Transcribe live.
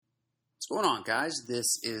What's going on, guys?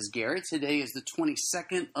 This is Gary. Today is the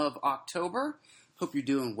 22nd of October. Hope you're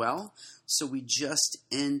doing well. So we just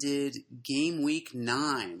ended game week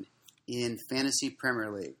 9 in Fantasy Premier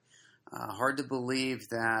League. Hard to believe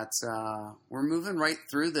that we're moving right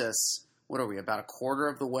through this. What are we, about a quarter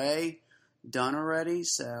of the way done already?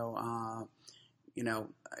 So, I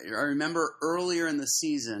remember earlier in the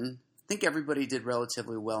season, I think everybody did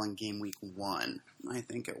relatively well in game week 1. I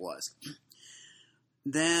think it was.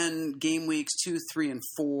 Then game weeks 2, 3, and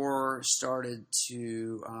 4 started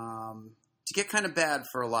to get kind of bad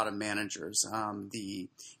for a lot of managers. The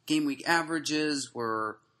game week averages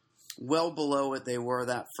were well below what they were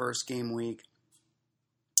that first game week,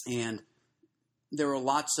 and there were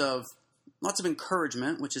lots of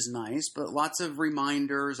encouragement, which is nice, but lots of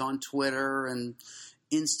reminders on Twitter and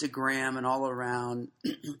Instagram and all around,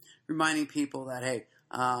 reminding people that hey,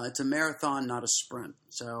 it's a marathon, not a sprint.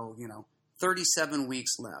 So 37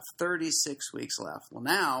 weeks left, 36 weeks left. Well,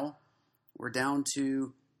 now we're down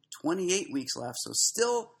to 28 weeks left,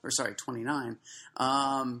 so 29.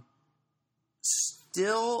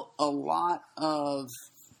 Still a lot of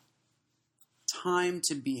time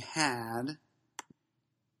to be had,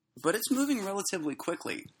 but it's moving relatively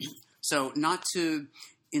quickly. So not to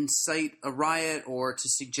incite a riot or to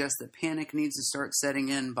suggest that panic needs to start setting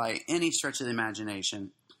in by any stretch of the imagination,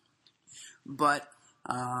 but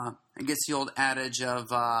I guess the old adage of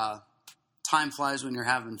time flies when you're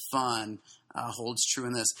having fun holds true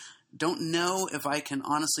in this. Don't know if I can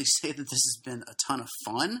honestly say that this has been a ton of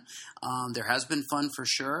fun. There has been fun for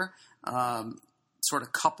sure, sort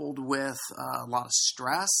of coupled with a lot of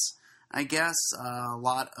stress, I guess, a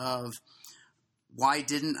lot of why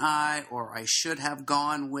didn't I, or I should have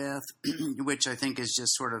gone with, which I think is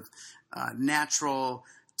just sort of natural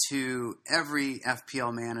to every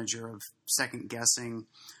FPL manager of second-guessing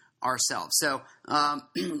ourselves. So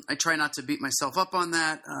I try not to beat myself up on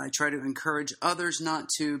that. I try to encourage others not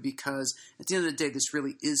to, because at the end of the day, this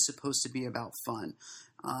really is supposed to be about fun.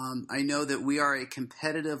 I know that we are a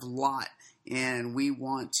competitive lot, and we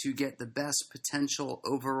want to get the best potential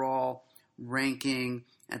overall ranking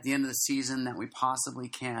at the end of the season that we possibly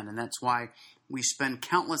can, and that's why we spend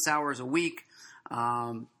countless hours a week,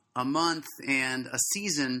 a month, and a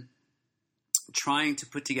season trying to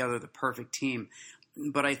put together the perfect team.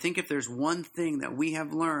 But I think if there's one thing that we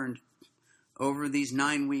have learned over these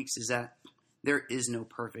 9 weeks is that there is no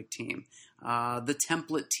perfect team. The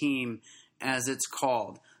template team, as it's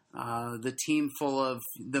called, the team full of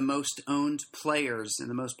the most owned players and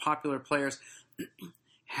the most popular players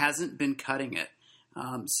hasn't been cutting it.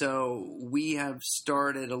 So we have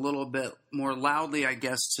started a little bit more loudly, I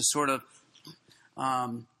guess, to sort of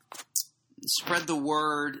spread the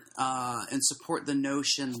word and support the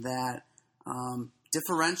notion that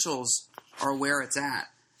differentials are where it's at.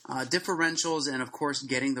 Differentials and, of course,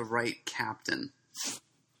 getting the right captain.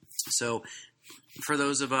 So for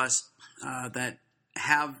those of us that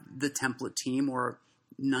have the template team, or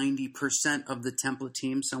 90% of the template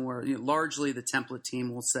team somewhere, largely the template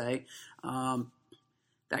team, we'll say,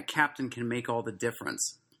 that captain can make all the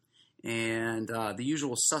difference. And the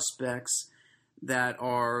usual suspects that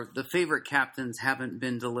are the favorite captains haven't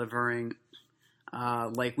been delivering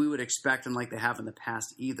like we would expect and like they have in the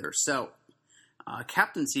past either. So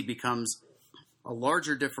captaincy becomes a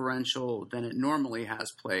larger differential than it normally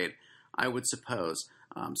has played, I would suppose.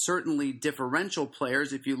 Certainly differential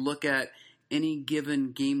players, if you look at any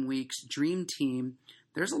given game week's dream team,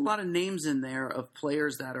 there's a lot of names in there of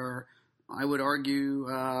players that are, I would argue,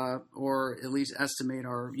 or at least estimate,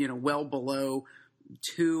 are well below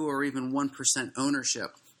 2 or even 1%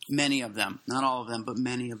 ownership. Many of them, not all of them, but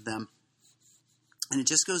many of them. And it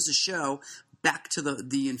just goes to show, back to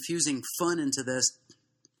the infusing fun into this,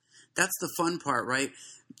 that's the fun part, right?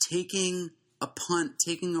 Taking a punt,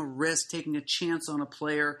 taking a risk, taking a chance on a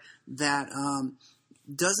player that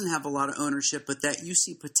doesn't have a lot of ownership, but that you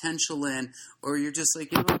see potential in, or you're just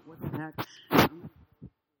like, what the heck?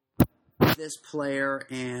 This player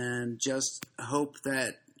and just hope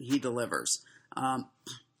that he delivers.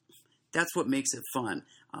 That's what makes it fun.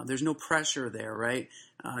 There's no pressure there, right?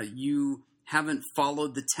 You haven't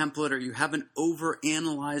followed the template, or you haven't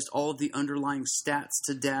overanalyzed all of the underlying stats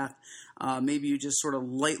to death. Maybe you just sort of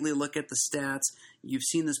lightly look at the stats. You've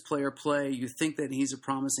seen this player play. You think that he's a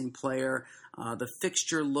promising player. The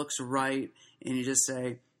fixture looks right, and you just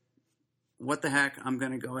say, what the heck, I'm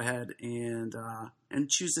going to go ahead and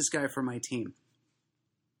choose this guy for my team.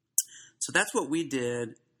 So that's what we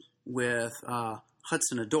did with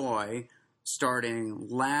Hudson-Odoi starting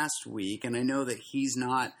last week, and I know that he's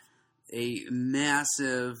not a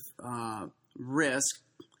massive risk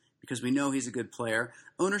because we know he's a good player.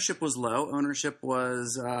 Ownership was low. Ownership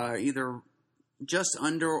was either just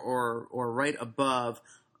under or right above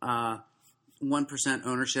 1%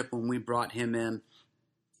 ownership when we brought him in.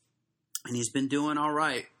 And he's been doing all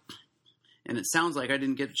right. And it sounds like, I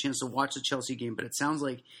didn't get a chance to watch the Chelsea game, but it sounds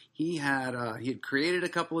like he had created a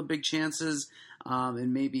couple of big chances,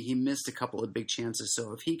 and maybe he missed a couple of big chances.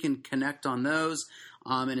 So if he can connect on those,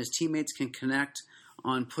 and his teammates can connect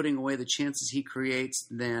on putting away the chances he creates,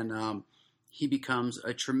 then he becomes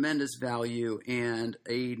a tremendous value and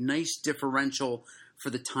a nice differential for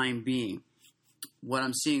the time being. What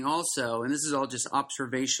I'm seeing also, and this is all just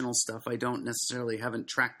observational stuff, I haven't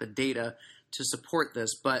tracked the data to support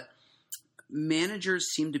this, but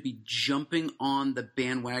managers seem to be jumping on the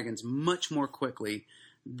bandwagons much more quickly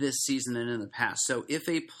this season than in the past. So if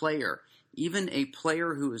a player, even a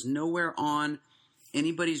player who is nowhere on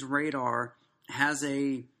anybody's radar, has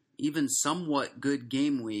a even somewhat good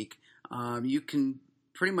game week, you can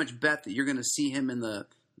pretty much bet that you're going to see him in the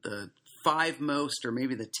 5 most or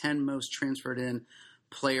maybe the 10 most transferred in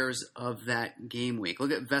players of that game week.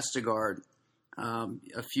 Look at Vestergaard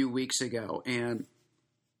a few weeks ago, and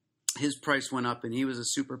his price went up, and he was a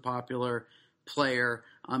super popular player,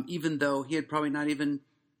 even though he had probably not even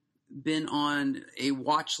been on a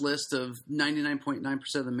watch list of 99.9%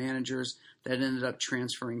 of the managers that ended up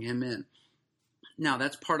transferring him in. Now,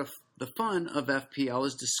 that's part of the fun of FPL,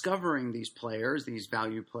 is discovering these players, these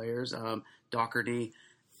value players. Doherty,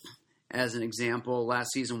 as an example,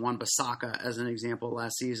 last season. Wan-Bissaka, as an example,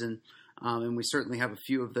 last season. And we certainly have a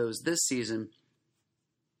few of those this season.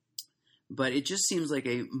 But it just seems like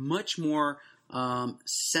a much more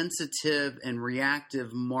sensitive and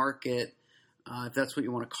reactive market, if that's what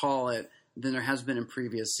you want to call it, than there has been in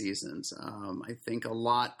previous seasons. I think a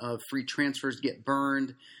lot of free transfers get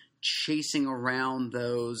burned chasing around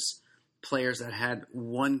those players that had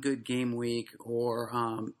one good game week or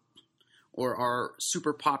are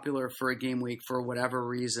super popular for a game week for whatever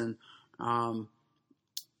reason,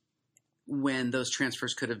 when those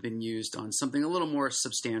transfers could have been used on something a little more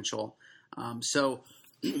substantial. So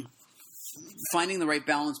finding the right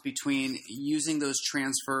balance between using those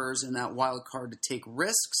transfers and that wild card to take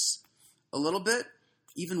risks a little bit,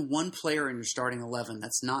 even one player in your starting 11,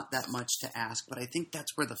 that's not that much to ask, but I think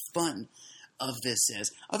that's where the fun of this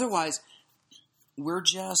is. Otherwise, we're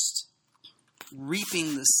just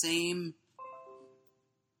reaping the same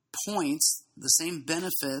points, the same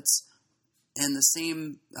benefits, and the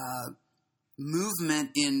same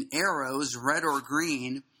movement in arrows, red or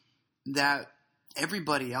green, that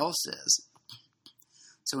everybody else is.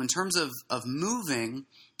 So in terms of moving,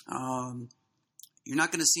 you're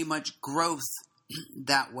not going to see much growth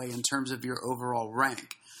that way in terms of your overall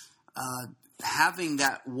rank. Having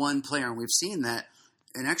that one player, and we've seen that,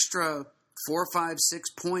 an extra 4, 5, 6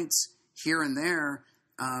 points here and there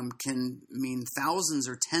can mean thousands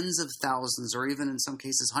or tens of thousands, or even in some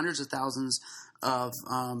cases hundreds of thousands of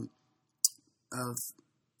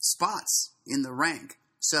spots in the rank.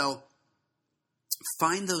 So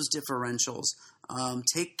find those differentials.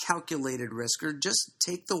 Take calculated risk, or just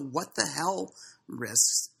take the what the hell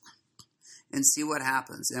risks and see what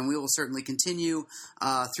happens. And we will certainly continue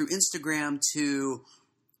through Instagram to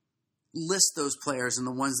list those players and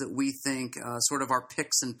the ones that we think sort of our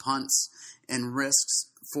picks and punts and risks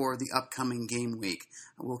for the upcoming game week.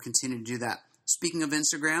 We'll continue to do that. Speaking of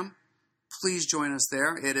Instagram, please join us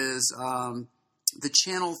there. It is the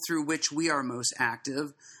channel through which we are most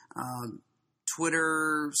active.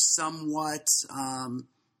 Twitter somewhat,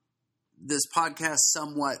 this podcast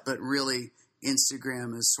somewhat, but really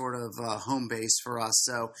Instagram is sort of home base for us.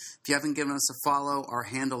 So if you haven't given us a follow, our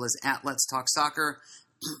handle is @Let'sTalkSoccer.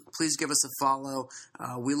 Please give us a follow.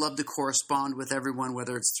 We love to correspond with everyone,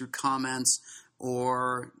 whether it's through comments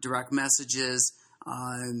or direct messages.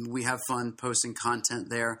 And we have fun posting content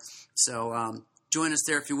there. So join us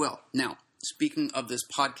there if you will. Now, speaking of this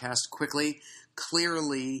podcast quickly,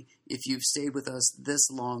 clearly, if you've stayed with us this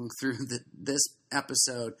long through this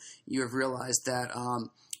episode, you have realized that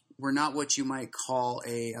we're not what you might call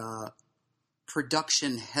a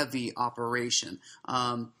production-heavy operation.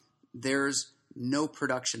 There's no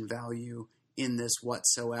production value in this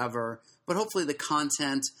whatsoever, but hopefully the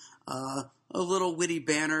content, a little witty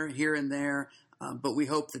banner here and there, but we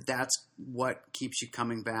hope that that's what keeps you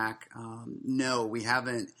coming back. No, we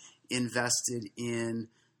haven't invested in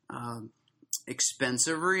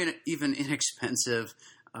expensive or even inexpensive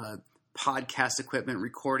podcast equipment,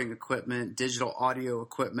 recording equipment, digital audio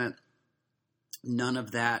equipment. None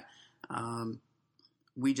of that.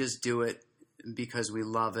 We just do it because we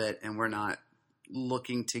love it, and we're not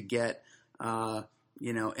looking to get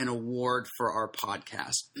an award for our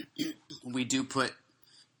podcast. We do put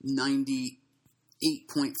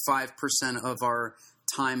 98.5% of our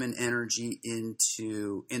time and energy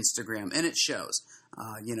into Instagram, and it shows.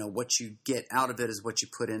 What you get out of it is what you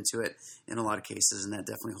put into it in a lot of cases, and that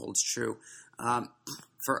definitely holds true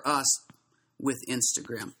for us with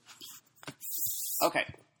Instagram. Okay,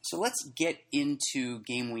 so let's get into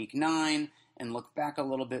game week 9 and look back a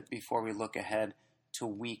little bit before we look ahead to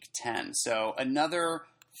week 10. So another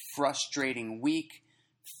frustrating week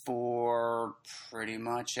for pretty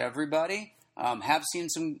much everybody. Have seen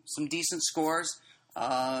some decent scores,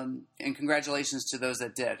 and congratulations to those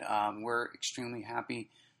that did. We're extremely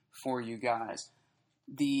happy for you guys.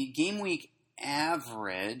 The game week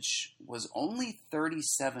average was only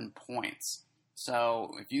 37 points.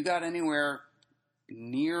 So if you got anywhere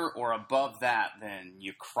near or above that, then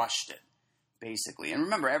you crushed it, basically. And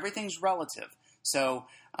remember, everything's relative. So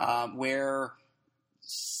where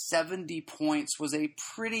 70 points was a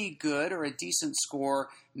pretty good or a decent score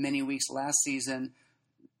many weeks last season,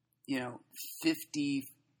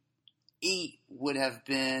 58 would have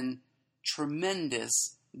been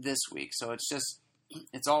tremendous this week. So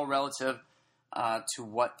it's all relative to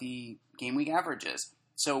what the game week average is.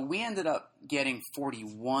 So we ended up getting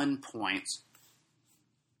 41 points,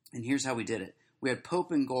 and here's how we did it. We had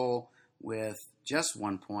Pope in goal with just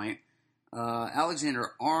 1 point,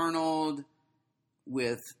 Alexander Arnold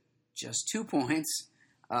with just 2 points,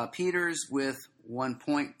 Peters with 1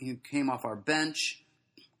 point, he came off our bench,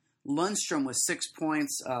 Lundstrom with 6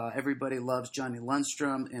 points. Everybody loves Johnny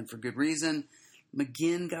Lundstrom, and for good reason.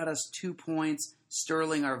 McGinn got us 2 points.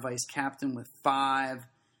 Sterling, our vice captain, with 5.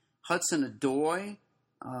 Hudson-Odoi,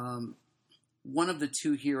 one of the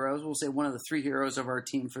 2 heroes, we'll say one of the 3 heroes of our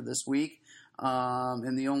team for this week,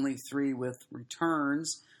 and the only 3 with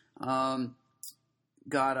returns,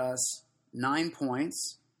 got us 9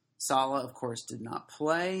 points. Salah, of course, did not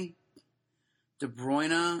play. De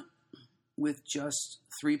Bruyne with just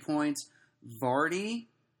 3 points. Vardy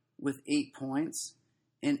with 8 points.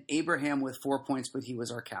 And Abraham with 4 points, but he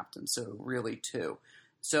was our captain, so really 2.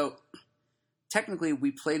 So technically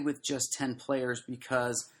we played with just 10 players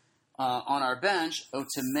because on our bench,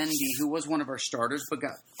 Otamendi, who was one of our starters, but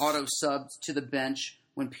got auto-subbed to the bench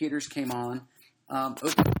when Peters came on.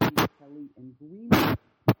 Otamendi, Kelly, and Green.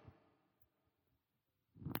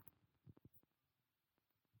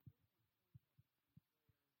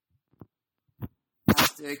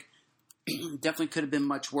 Definitely could have been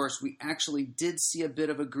much worse. We actually did see a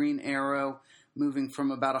bit of a green arrow moving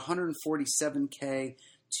from about 147K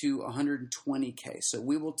to 120K. So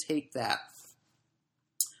we will take that,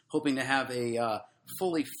 hoping to have a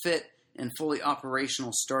fully fit and fully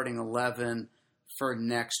operational starting 11 for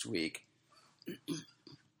next week.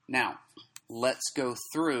 Now, let's go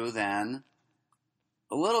through then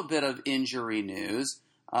a little bit of injury news.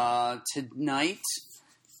 Tonight,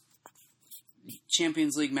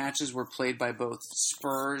 Champions League matches were played by both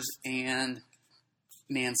Spurs and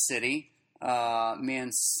Man City.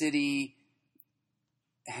 Man City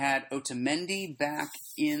had Otamendi back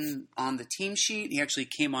in on the team sheet. He actually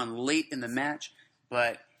came on late in the match,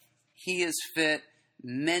 but he is fit.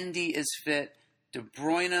 Mendy is fit. De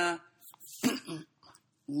Bruyne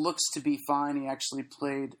looks to be fine. He actually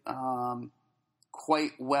played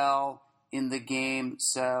quite well in the game.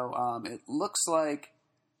 So it looks like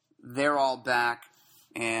they're all back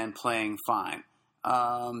and playing fine.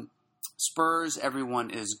 Spurs,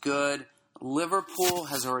 everyone is good. Liverpool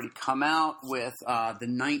has already come out with the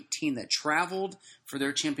 19 that traveled for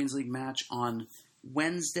their Champions League match on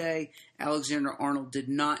Wednesday. Alexander Arnold did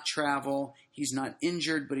not travel. He's not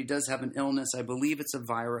injured, but he does have an illness. I believe it's a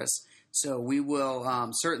virus. So we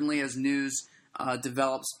will, certainly as news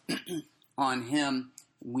develops on him,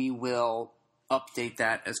 we will update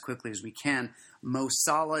that as quickly as we can. Mo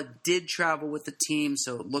Salah did travel with the team,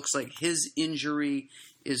 so it looks like his injury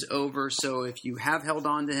is over. So if you have held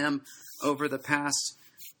on to him over the past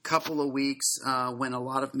couple of weeks, when a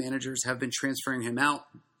lot of managers have been transferring him out,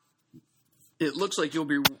 it looks like you'll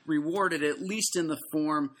be rewarded, at least in the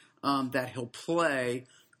form that he'll play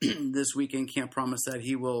this weekend. Can't promise that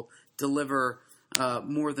he will deliver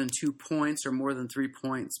more than 2 points or more than 3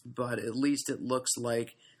 points, but at least it looks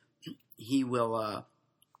like he will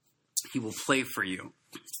play for you.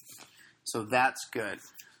 So that's good.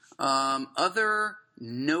 Other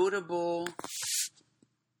notable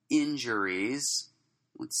injuries.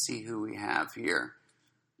 Let's see who we have here.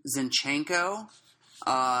 Zinchenko,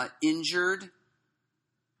 injured,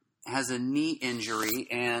 has a knee injury,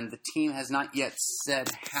 and the team has not yet said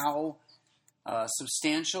how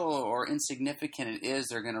substantial or insignificant it is.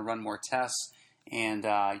 They're going to run more tests And,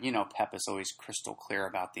 Pep is always crystal clear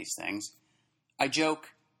about these things. I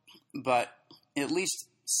joke, but at least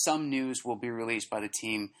some news will be released by the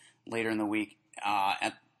team later in the week.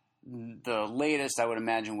 At the latest, I would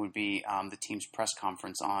imagine, would be the team's press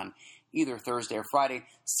conference on either Thursday or Friday.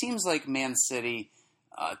 Seems like Man City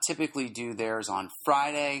typically do theirs on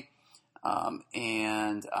Friday.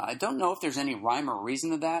 And I don't know if there's any rhyme or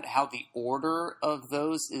reason to that, how the order of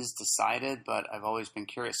those is decided, but I've always been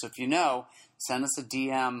curious. So if you know, send us a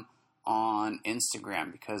DM on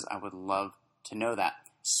Instagram because I would love to know that.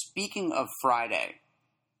 Speaking of Friday,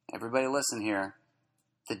 everybody listen here.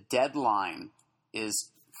 The deadline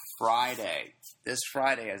is Friday. This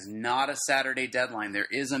Friday is not a Saturday deadline. There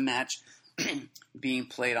is a match being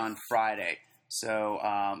played on Friday. So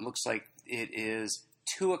looks like it is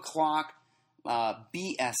 2 o'clock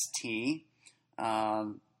BST.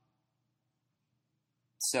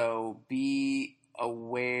 So be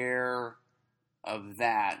aware of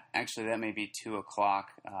that. Actually, that may be 2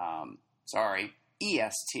 o'clock.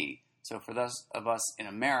 EST. So for those of us in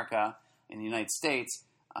America, in the United States,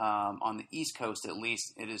 on the East Coast at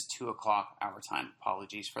least, it is 2 o'clock our time.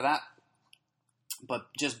 Apologies for that. But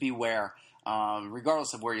just beware,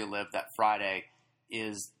 regardless of where you live, that Friday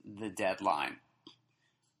is the deadline.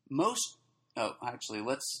 Let's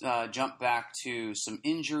jump back to some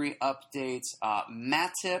injury updates.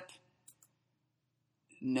 Matip,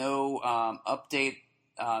 no update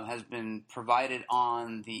has been provided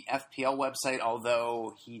on the FPL website,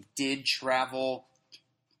 although he did travel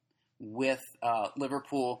with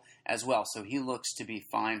Liverpool as well. So he looks to be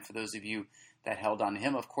fine for those of you that held on to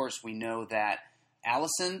him. Of course, we know that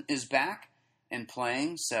Alisson is back and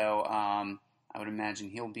playing, so I would imagine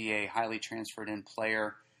he'll be a highly transferred in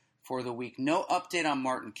player for the week. No update on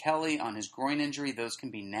Martin Kelly on his groin injury. Those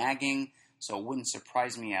can be nagging, so it wouldn't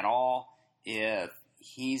surprise me at all if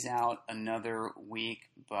he's out another week.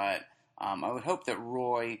 But I would hope that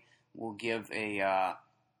Roy will give a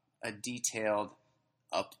detailed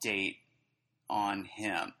update on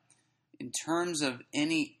him. In terms of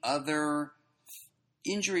any other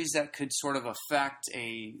injuries that could sort of affect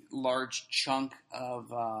a large chunk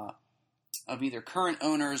of either current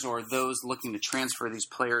owners or those looking to transfer these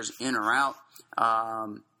players in or out,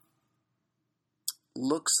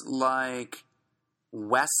 looks like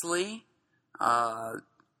Wesley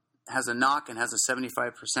has a knock and has a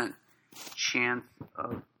 75% chance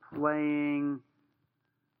of playing.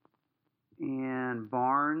 And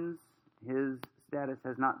Barnes, his status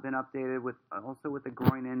has not been updated with a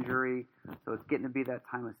groin injury. So it's getting to be that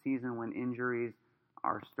time of season when injuries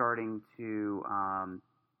are starting to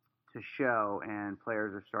show and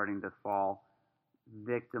players are starting to fall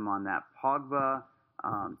victim on that. Pogba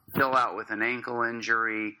still out with an ankle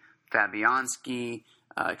injury. Fabianski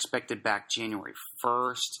expected back January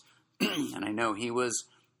 1st. And I know he was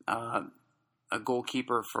a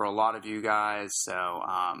goalkeeper for a lot of you guys. So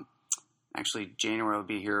actually January will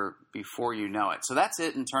be here before you know it. So that's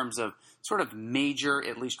it in terms of sort of major,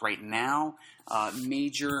 at least right now,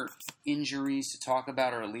 major injuries to talk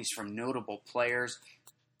about, or at least from notable players.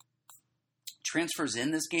 Transfers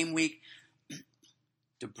in this game week,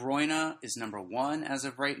 De Bruyne is number 1 as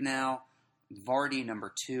of right now, Vardy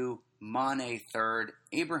number 2, Mane 3rd,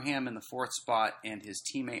 Abraham in the 4th spot, and his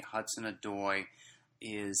teammate Hudson-Odoi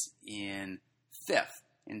is in 5th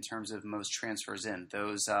in terms of most transfers in.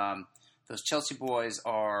 Those Chelsea boys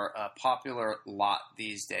are a popular lot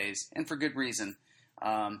these days, and for good reason.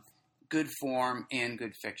 Good form and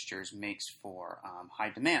good fixtures makes for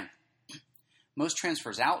high demand. Most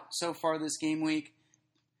transfers out so far this game week.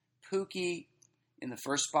 Pukki in the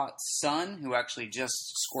 1st spot. Son, who actually just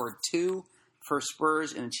scored 2 for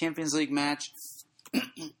Spurs in a Champions League match.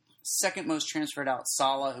 2nd most transferred out,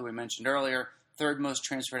 Salah, who we mentioned earlier. 3rd most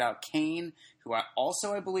transferred out, Kane, who I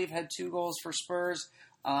believe had 2 goals for Spurs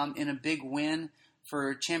in a big win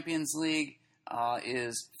for Champions League,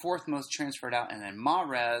 is 4th most transferred out. And then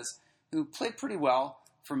Mahrez, who played pretty well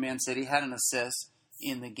for Man City, had an assist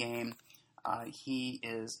in the game. He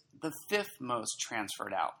is the 5th most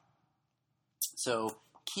transferred out. So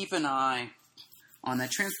keep an eye on that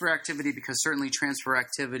transfer activity, because certainly transfer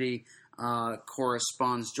activity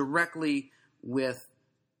corresponds directly with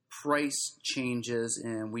price changes.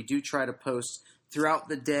 And we do try to post throughout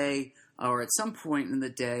the day or at some point in the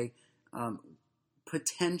day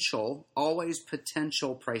always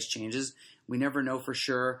potential price changes. We never know for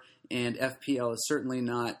sure. And FPL is certainly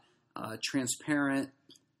not transparent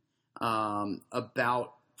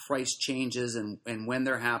about price changes and when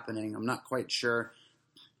they're happening. I'm not quite sure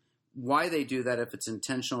why they do that, if it's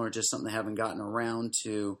intentional or just something they haven't gotten around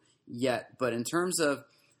to yet. But in terms of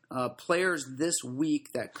players this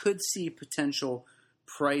week that could see potential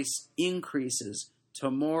price increases.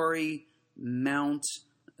 Tomori, Mount,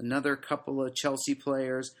 another couple of Chelsea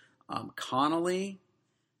players. Connolly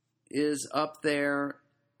is up there.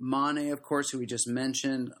 Mane, of course, who we just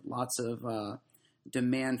mentioned. Lots of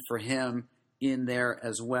demand for him in there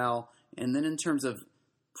as well. And then in terms of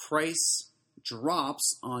price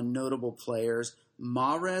drops on notable players,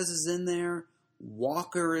 Mahrez is in there.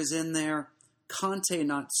 Walker is in there. Conte,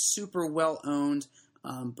 not super well owned,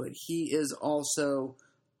 but he is also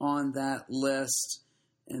on that list.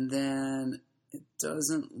 And then it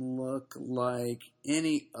doesn't look like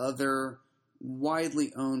any other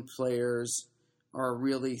widely owned players are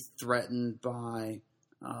really threatened by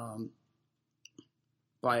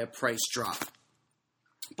a price drop.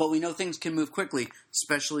 But we know things can move quickly,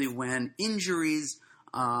 especially when injuries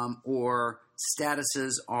or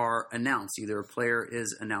statuses are announced. Either a player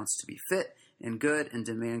is announced to be fit and good and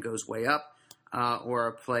demand goes way up, or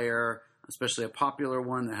a player, especially a popular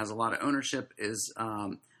one that has a lot of ownership, is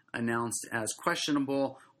announced as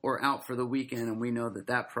questionable or out for the weekend, and we know that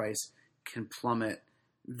that price can plummet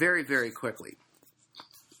very, very quickly.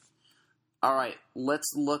 All right,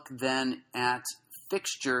 let's look then at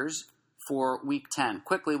fixtures for Week 10.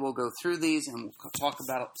 Quickly, we'll go through these and we'll talk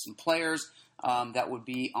about some players that would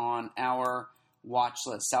be on our watch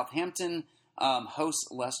list. Southampton hosts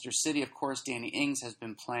Leicester City. Of course, Danny Ings has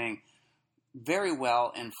been playing very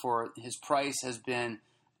well, and for his price has been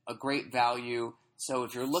a great value. So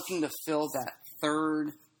if you're looking to fill that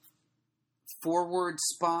third forward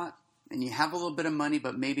spot and you have a little bit of money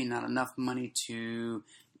but maybe not enough money to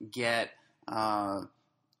get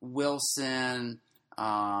Wilson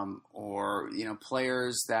or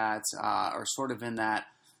players that are sort of in that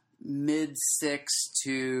mid-6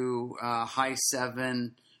 to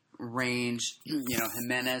high-7 range,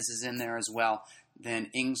 Jimenez is in there as well,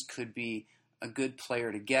 then Ings could be a good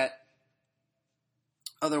player to get.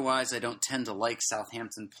 Otherwise, I don't tend to like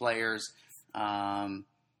Southampton players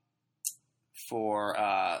for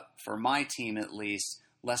my team at least.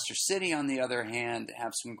 Leicester City, on the other hand,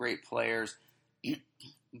 have some great players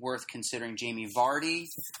worth considering. Jamie Vardy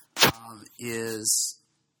is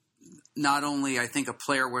not only, I think, a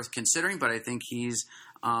player worth considering, but I think he's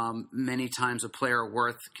many times a player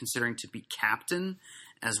worth considering to be captain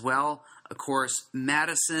as well. Of course,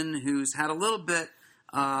 Maddison, who's had a little bit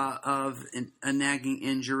of a nagging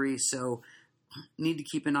injury, so need to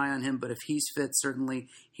keep an eye on him. But if he's fit, certainly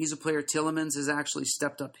he's a player. Tielemans has actually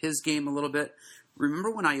stepped up his game a little bit.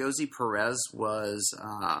 Remember when Ayoze Perez was,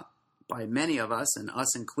 by many of us, and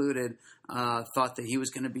us included, thought that he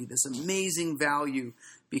was going to be this amazing value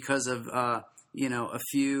because of a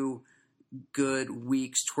few good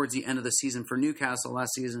weeks towards the end of the season for Newcastle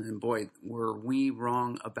last season, and boy, were we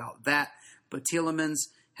wrong about that. But Tielemans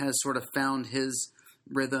has sort of found his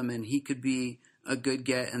rhythm, and he could be a good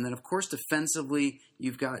get. And then, of course, defensively,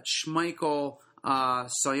 you've got Schmeichel,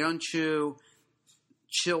 Soyuncu,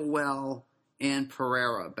 Chilwell, and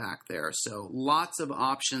Pereira back there. So lots of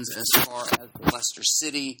options as far as the Leicester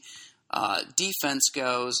City defense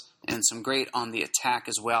goes, and some great on the attack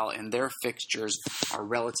as well. And their fixtures are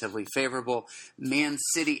relatively favorable. Man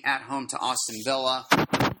City at home to Aston Villa.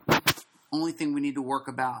 Only thing we need to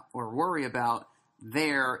worry about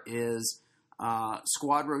there is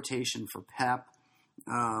squad rotation for Pep.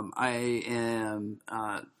 I am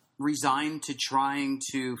resigned to trying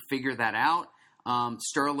to figure that out.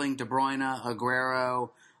 Sterling, De Bruyne,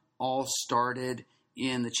 Aguero all started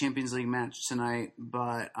in the Champions League match tonight,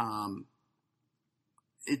 but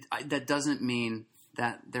that doesn't mean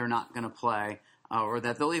that they're not going to play or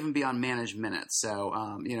that they'll even be on managed minutes.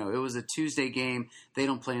 So, it was a Tuesday game. They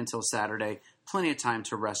don't play until Saturday. Plenty of time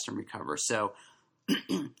to rest and recover. So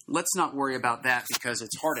let's not worry about that because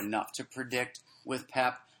it's hard enough to predict with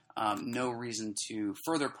Pep. No reason to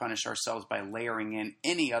further punish ourselves by layering in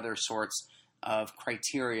any other sorts of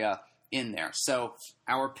criteria in there. So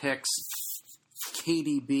our picks,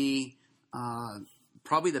 KDB,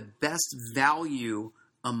 probably the best value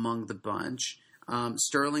among the bunch.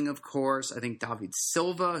 Sterling, of course. I think David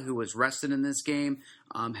Silva, who was rested in this game,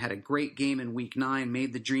 had a great game in Week 9,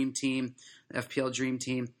 made the Dream Team, FPL Dream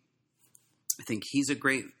Team. I think he's a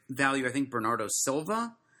great value. I think Bernardo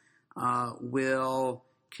Silva will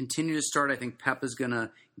continue to start. I think Pep is going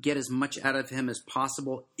to get as much out of him as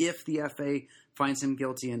possible if the FA finds him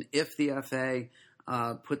guilty and if the FA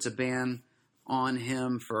puts a ban on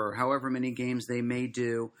him for however many games they may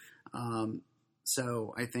do.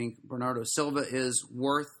 So I think Bernardo Silva is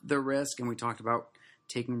worth the risk, and we talked about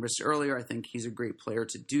taking risks earlier. I think he's a great player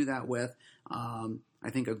to do that with. I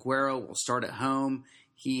think Aguero will start at home.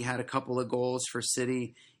 He had a couple of goals for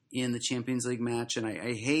City in the Champions League match. And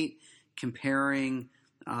I hate comparing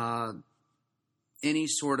any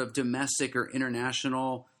sort of domestic or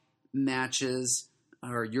international matches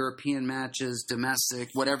or European matches, domestic,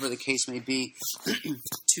 whatever the case may be,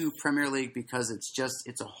 to Premier League, because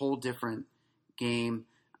it's a whole different game.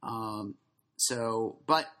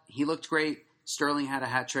 But he looked great. Sterling had a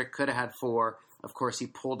hat trick, could have had 4. Of course, he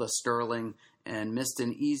pulled a Sterling and missed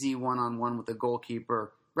an easy one-on-one with the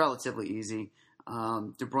goalkeeper, relatively easy.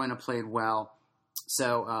 De Bruyne played well.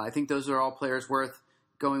 So I think those are all players worth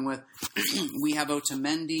going with. We have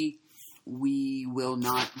Otamendi. We will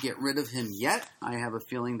not get rid of him yet. I have a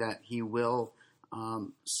feeling that he will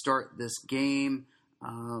start this game.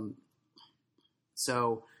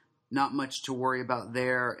 So not much to worry about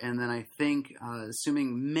there. And then I think,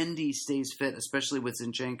 assuming Mendy stays fit, especially with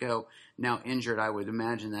Zinchenko now injured, I would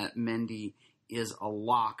imagine that Mendy is a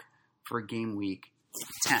lock for game week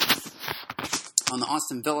 10. On the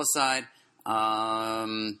Aston Villa side,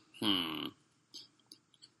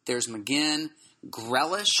 there's McGinn.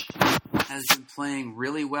 Grealish has been playing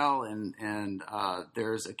really well, and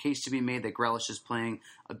there's a case to be made that Grealish is playing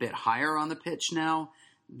a bit higher on the pitch now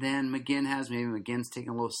than McGinn has. Maybe McGinn's taking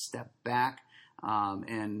a little step back.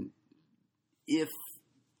 And if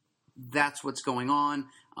that's what's going on,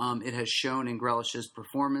 it has shown in Grealish's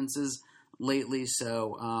performances lately.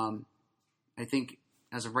 So I think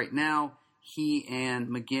as of right now, he and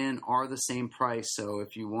McGinn are the same price. So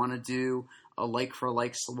if you want to do a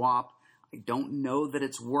like-for-like swap, I don't know that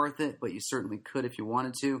it's worth it, but you certainly could if you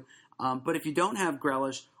wanted to. But if you don't have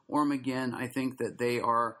Grealish or McGinn, I think that they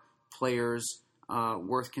are players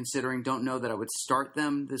worth considering. Don't know that I would start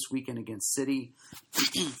them this weekend against City.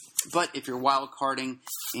 But if you're wild-carding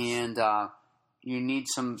and you need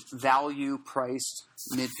some value-priced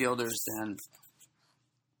midfielders, then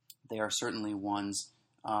they are certainly ones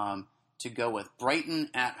to go with. Brighton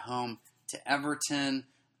at home to Everton.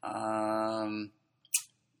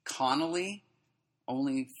 Connolly,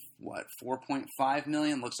 only, 4.5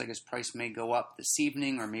 million? Looks like his price may go up this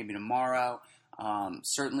evening or maybe tomorrow.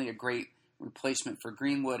 Certainly a great replacement for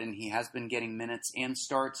Greenwood, and he has been getting minutes and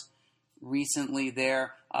starts recently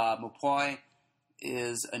there. Mopoi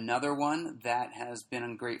is another one that has been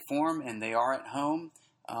in great form, and they are at home.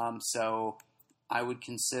 So I would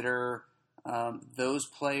consider those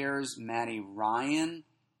players. Matty Ryan,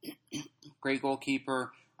 great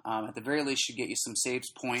goalkeeper. At the very least, should get you some saves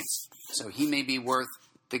points. So he may be worth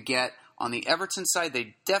the get. On the Everton side,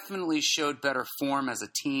 they definitely showed better form as a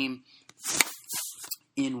team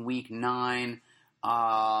in Week 9.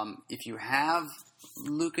 If you have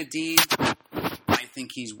Luka Dean, I think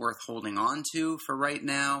he's worth holding on to for right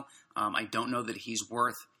now. I don't know that he's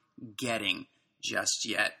worth getting just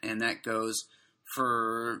yet. And that goes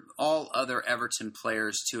for all other Everton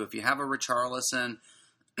players, too. If you have a Richarlison,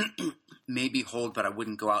 maybe hold, but I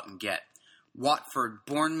wouldn't go out and get. Watford,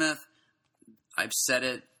 Bournemouth, I've said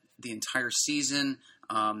it the entire season.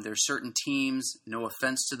 There's certain teams, no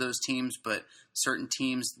offense to those teams, but certain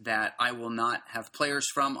teams that I will not have players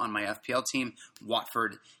from on my FPL team.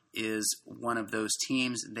 Watford is one of those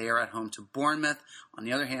teams. They are at home to Bournemouth. On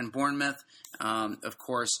the other hand, Bournemouth, of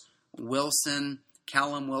course, Wilson,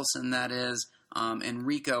 Callum Wilson, that is, and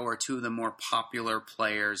Rico are two of the more popular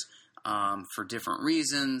players for different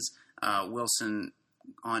reasons. Wilson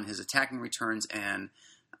on his attacking returns, and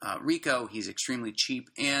Rico, he's extremely cheap.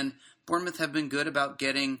 And Bournemouth have been good about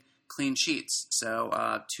getting clean sheets.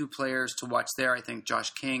 So 2 players to watch there. I think Josh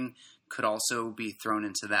King could also be thrown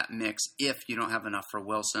into that mix if you don't have enough for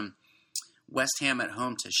Wilson. West Ham at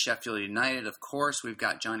home to Sheffield United. Of course, we've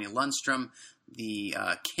got Johnny Lundstrom, the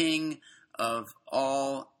king of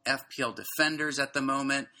all FPL defenders at the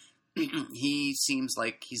moment. He seems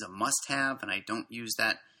like he's a must-have, and I don't use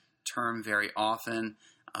that term very often,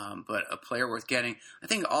 but a player worth getting. I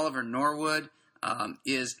think Oliver Norwood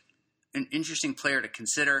is an interesting player to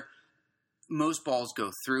consider. Most balls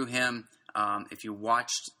go through him. If you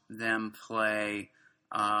watched them play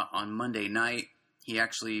on Monday night, he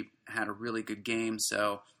actually had a really good game,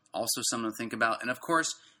 so also something to think about. And, of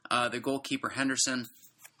course, the goalkeeper Henderson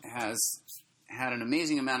has had an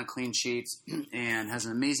amazing amount of clean sheets and has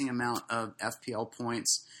an amazing amount of FPL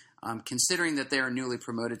points, considering that they are a newly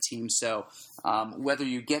promoted team. So whether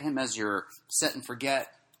you get him as your set and forget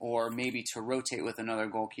or maybe to rotate with another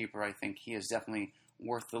goalkeeper, I think he is definitely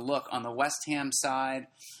worth the look. On the West Ham side,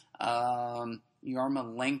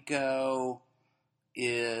 Yarmolenko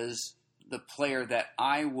is the player that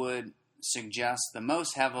I would suggest the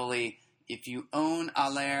most heavily. If you own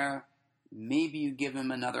Aller, maybe you give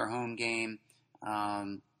him another home game.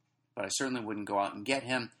 But I certainly wouldn't go out and get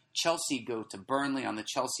him. Chelsea go to Burnley on the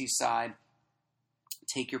Chelsea side.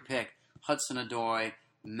 take your pick. Hudson-Odoi,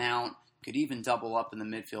 Mount, could even double up in the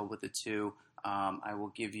midfield with the two. I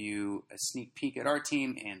will give you a sneak peek at our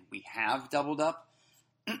team, and we have doubled up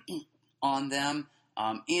on them.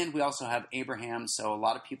 And we also have Abraham, so a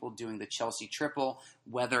lot of people doing the Chelsea triple,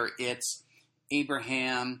 whether it's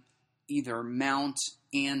Abraham, either Mount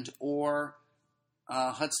and or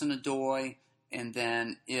Hudson-Odoi, and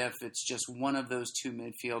then if it's just one of those two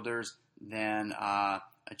midfielders, then a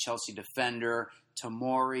Chelsea defender,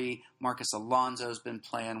 Tomori, Marcus Alonso's been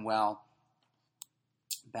playing well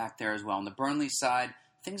back there as well. On the Burnley side,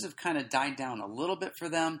 things have kind of died down a little bit for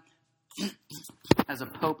them. As a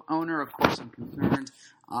Pope owner, of course, I'm concerned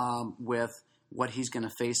with what he's going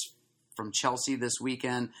to face from Chelsea this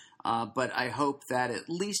weekend, but I hope that at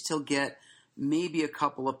least he'll get maybe a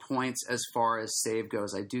couple of points as far as save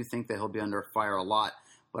goes. I do think that he'll be under fire a lot,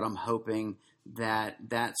 but I'm hoping that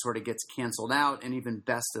that sort of gets canceled out and even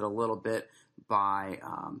bested a little bit by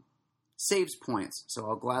saves points. So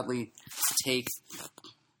I'll gladly take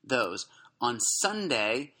those. On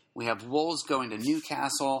Sunday, we have Wolves going to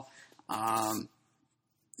Newcastle.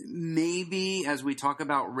 Maybe, as we talk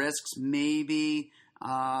about risks, maybe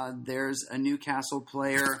there's a Newcastle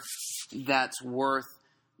player that's worth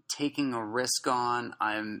taking a risk on.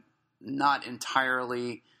 I'm not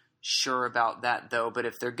entirely sure about that, though, but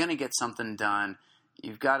if they're going to get something done,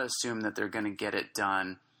 you've got to assume that they're going to get it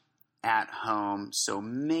done at home. So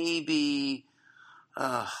maybe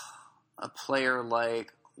a player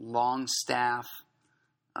like Longstaff,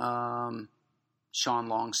 Sean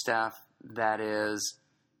Longstaff, that is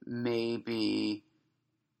maybe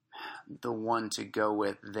the one to go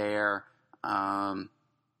with there.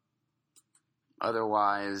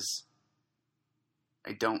 Otherwise,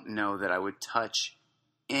 I don't know that I would touch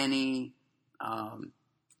any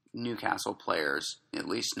Newcastle players, at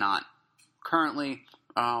least not currently.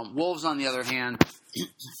 Wolves, on the other hand,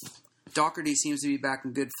 Doherty seems to be back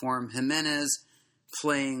in good form. Jimenez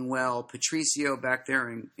playing well. Patricio back there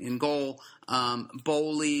in goal.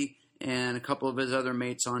 Bowley and a couple of his other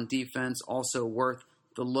mates on defense also worth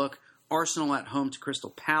the look. Arsenal at home to Crystal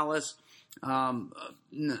Palace. Aubameyang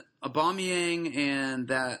and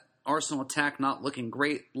that Arsenal attack not looking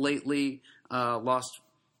great lately. Lost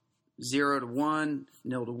 0-1,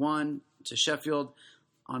 0-1 to Sheffield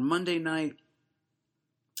on Monday night.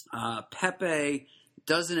 Pepe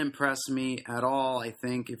doesn't impress me at all. I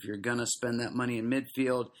think if you're going to spend that money in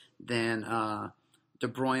midfield, then De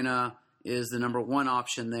Bruyne is the number one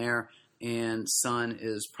option there, and Son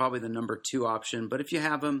is probably the number two option. But if you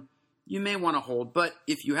have him, you may want to hold. But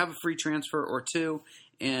if you have a free transfer or two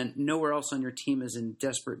and nowhere else on your team is in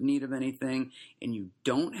desperate need of anything, and you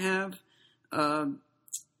don't have De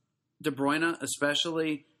Bruyne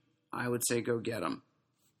especially, I would say go get him.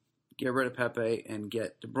 Get rid of Pepe and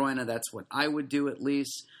get De Bruyne. That's what I would do at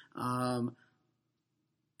least.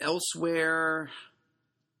 Elsewhere,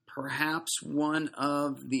 perhaps one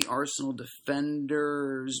of the Arsenal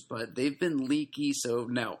defenders, but they've been leaky, so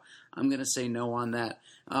no. I'm going to say no on that.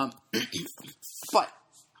 But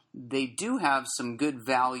they do have some good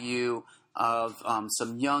value of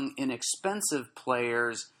some young, inexpensive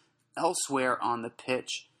players elsewhere on the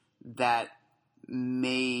pitch that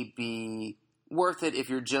may be worth it if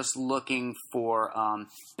you're just looking for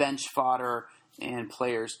bench fodder and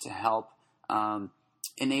players to help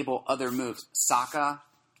enable other moves. Saka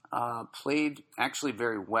played actually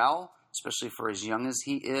very well, especially for as young as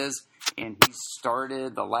he is, and he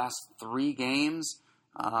started the last 3 games,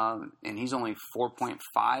 and he's only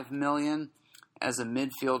 $4.5 million as a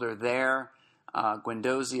midfielder there.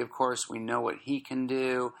 Guendouzi, of course, we know what he can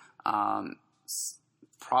do,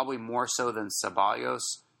 probably more so than Ceballos,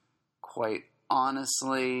 quite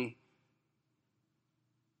honestly.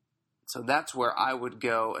 So that's where I would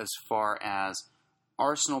go as far as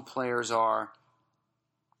Arsenal players are.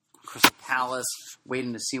 Crystal Palace,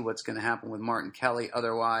 waiting to see what's going to happen with Martin Kelly.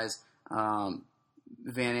 Otherwise, Van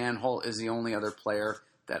Aanholt is the only other player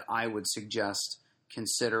that I would suggest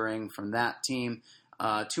considering from that team.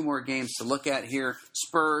 2 more games to look at here.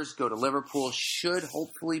 Spurs go to Liverpool. Should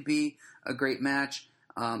hopefully be a great match.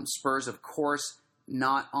 Spurs, of course,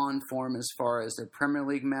 not on form as far as their Premier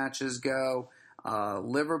League matches go.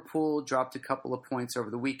 Liverpool dropped a couple of points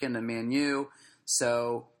over the weekend to Man U.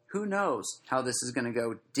 So who knows how this is going to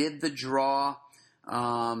go. Did the draw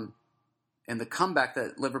and the comeback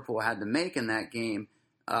that Liverpool had to make in that game,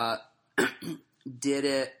 did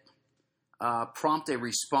it prompt a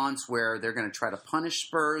response where they're going to try to punish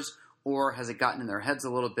Spurs, or has it gotten in their heads a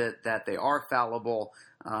little bit that they are fallible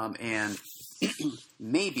and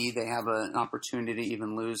maybe they have an opportunity to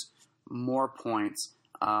even lose more points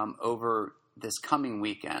over this coming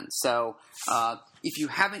weekend. So if you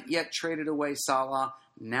haven't yet traded away Salah,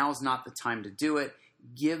 now's not the time to do it.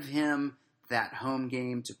 Give him that home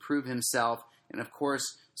game to prove himself. And, of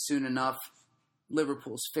course, soon enough,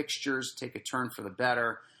 Liverpool's fixtures take a turn for the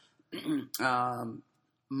better.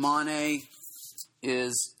 Mane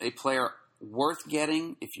is a player worth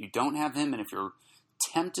getting if you don't have him, and if you're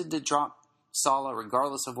tempted to drop Salah,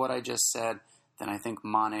 regardless of what I just said, then I think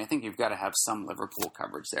you've got to have some Liverpool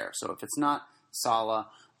coverage there. So if it's not Salah,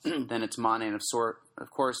 then it's Mane, and of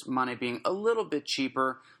course, Mane being a little bit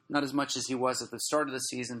cheaper, not as much as he was at the start of the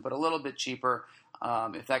season, but a little bit cheaper.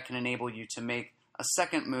 If that can enable you to make a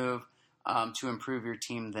second move to improve your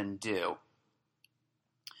team, then do.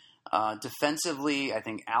 Defensively, I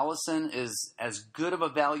think Alisson is as good of a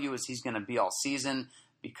value as he's going to be all season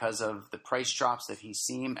because of the price drops that he's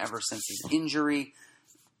seen ever since his injury.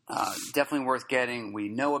 Definitely worth getting. We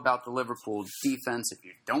know about the Liverpool defense. If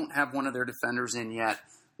you don't have one of their defenders in yet,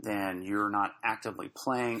 then you're not actively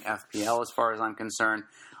playing FPL as far as I'm concerned.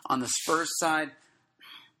 On the Spurs side,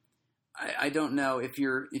 I don't know. If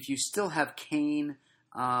you still have Kane,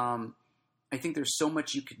 I think there's so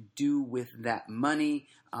much you could do with that money.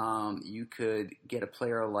 You could get a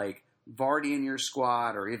player like Vardy in your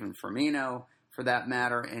squad, or even Firmino for that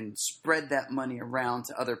matter, and spread that money around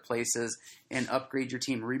to other places and upgrade your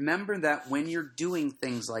team. Remember that when you're doing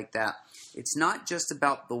things like that, it's not just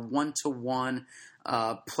about the one-to-one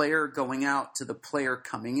player going out to the player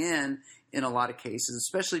coming in a lot of cases,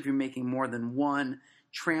 especially if you're making more than one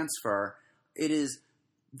transfer. It is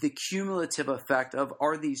the cumulative effect of,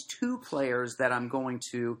 are these two players that I'm going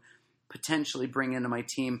to potentially bring into my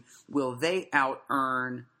team, will they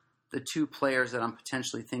out-earn the two players that I'm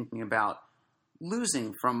potentially thinking about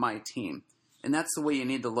losing from my team? And that's the way you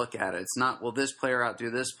need to look at it. It's not, will this player outdo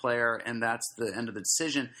this player, and that's the end of the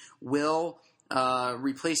decision. Will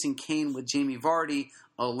replacing Kane with Jamie Vardy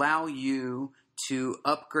allow you to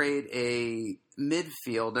upgrade a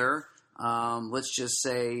midfielder? Let's just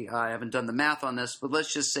say, I haven't done the math on this, but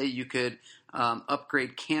let's just say you could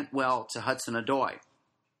upgrade Cantwell to Hudson-Odoi.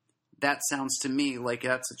 That sounds to me like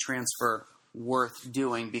that's a transfer worth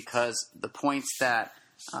doing, because the points that,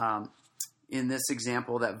 in this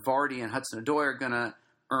example, that Vardy and Hudson-Odoi are going to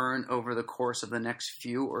earn over the course of the next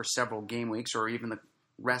few or several game weeks, or even the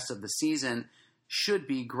rest of the season, will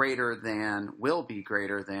be greater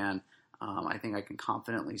than, I think I can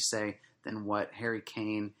confidently say, than what Harry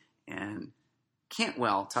Kane and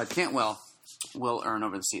Todd Cantwell will earn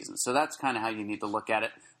over the season. So that's kind of how you need to look at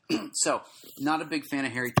it. So, not a big fan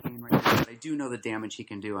of Harry Kane right now, but I do know the damage he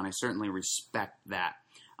can do, and I certainly respect that.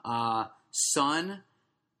 Son,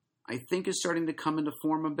 I think, is starting to come into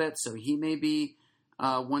form a bit, so he may be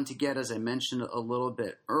one to get, as I mentioned a little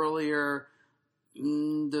bit earlier.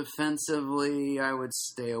 Defensively, I would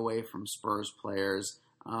stay away from Spurs players,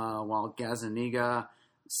 while Gazzaniga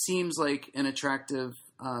seems like an attractive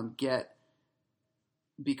get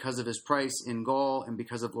because of his price in goal and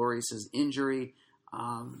because of Lloris's injury.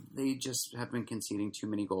 They just have been conceding too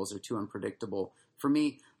many goals. They're too unpredictable for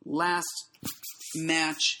me. Last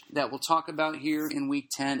match that we'll talk about here in Week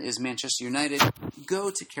 10 is Manchester United go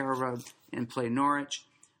to Carrow Road and play Norwich.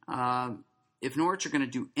 If Norwich are going to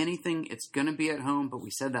do anything, it's going to be at home, but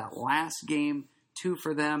we said that last game, too,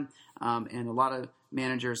 for them, and a lot of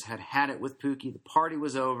managers had it with Pukki. The party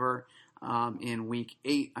was over in Week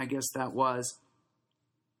 8, I guess that was.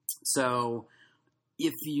 So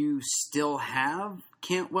if you still have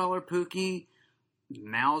Cantwell or Pukki,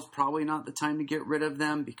 now's probably not the time to get rid of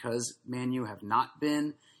them, because Man U have not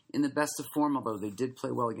been in the best of form, although they did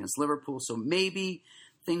play well against Liverpool. So maybe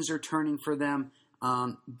things are turning for them.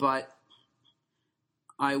 But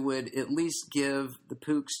I would at least give the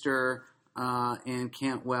Pookster and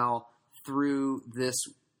Cantwell through this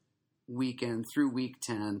weekend, through Week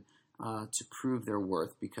 10, to prove their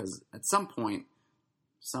worth, because at some point,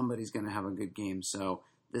 somebody's going to have a good game. So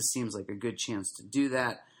this seems like a good chance to do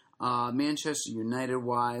that. Manchester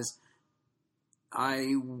United-wise,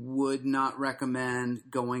 I would not recommend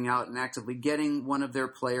going out and actively getting one of their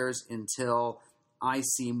players until I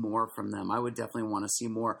see more from them. I would definitely want to see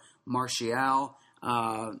more. Martial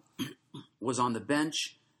was on the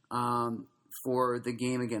bench for the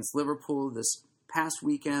game against Liverpool this past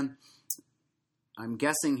weekend. I'm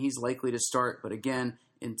guessing he's likely to start, but again,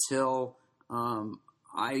 until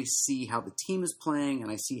I see how the team is playing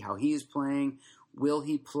and I see how he is playing, will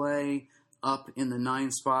he play up in the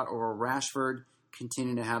 9 spot, or Rashford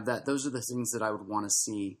continue to have that? Those are the things that I would want to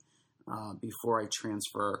see before I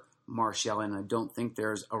transfer Martial, and I don't think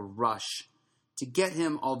there's a rush to get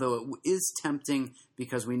him, although it is tempting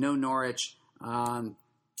because we know Norwich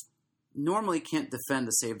normally can't defend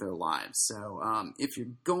to save their lives. So if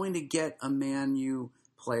you're going to get a Man U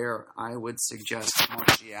player, I would suggest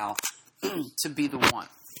Martial to be the one.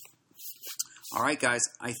 All right, guys,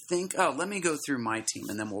 I think, let me go through my team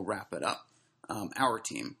and then we'll wrap it up. Our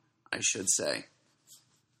team, I should say.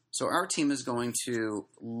 So our team is going to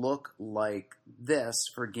look like this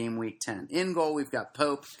for game week 10. In goal, we've got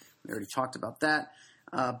Pope. We already talked about that.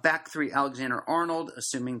 Back three, Alexander-Arnold,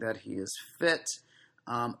 assuming that he is fit.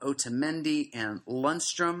 Otamendi and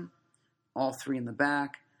Lundstrom, all three in the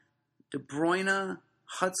back. De Bruyne,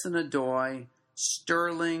 Hudson-Odoi,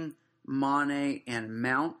 Sterling, Mane, and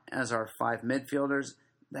Mount as our 5 midfielders.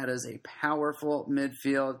 That is a powerful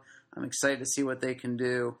midfield. I'm excited to see what they can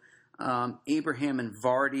do. Abraham and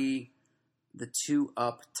Vardy, the 2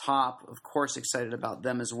 up top. Of course, excited about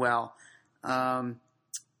them as well. Right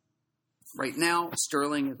now,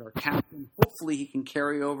 Sterling is our captain. Hopefully he can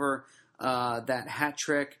carry over that hat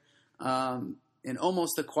trick and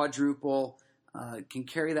almost the quadruple. Can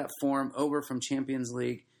carry that form over from Champions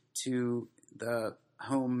League to the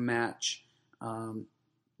home match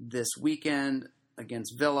this weekend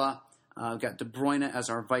against Villa. We've got De Bruyne as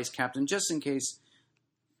our vice captain, just in case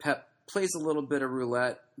Pep plays a little bit of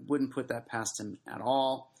roulette. Wouldn't put that past him at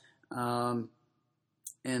all.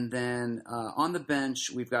 And then on the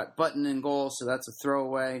bench, we've got Button in goal, so that's a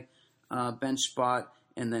throwaway bench spot.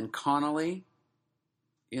 And then Connolly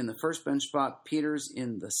in the first bench spot, Peters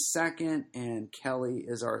in the second, and Kelly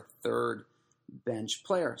is our third bench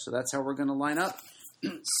player. So that's how we're going to line up.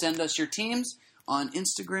 Send us your teams on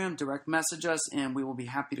Instagram, direct message us, and we will be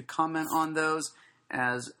happy to comment on those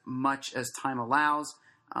as much as time allows.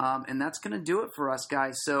 And that's going to do it for us,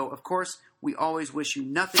 guys. So, of course, we always wish you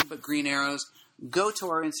nothing but green arrows. Go to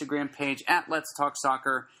our Instagram page at Let's Talk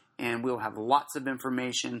Soccer, and we'll have lots of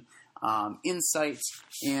information, insights,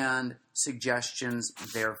 and suggestions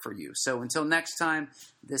there for you. So until next time,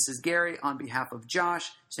 this is Gary on behalf of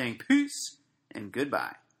Josh saying peace and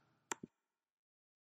goodbye.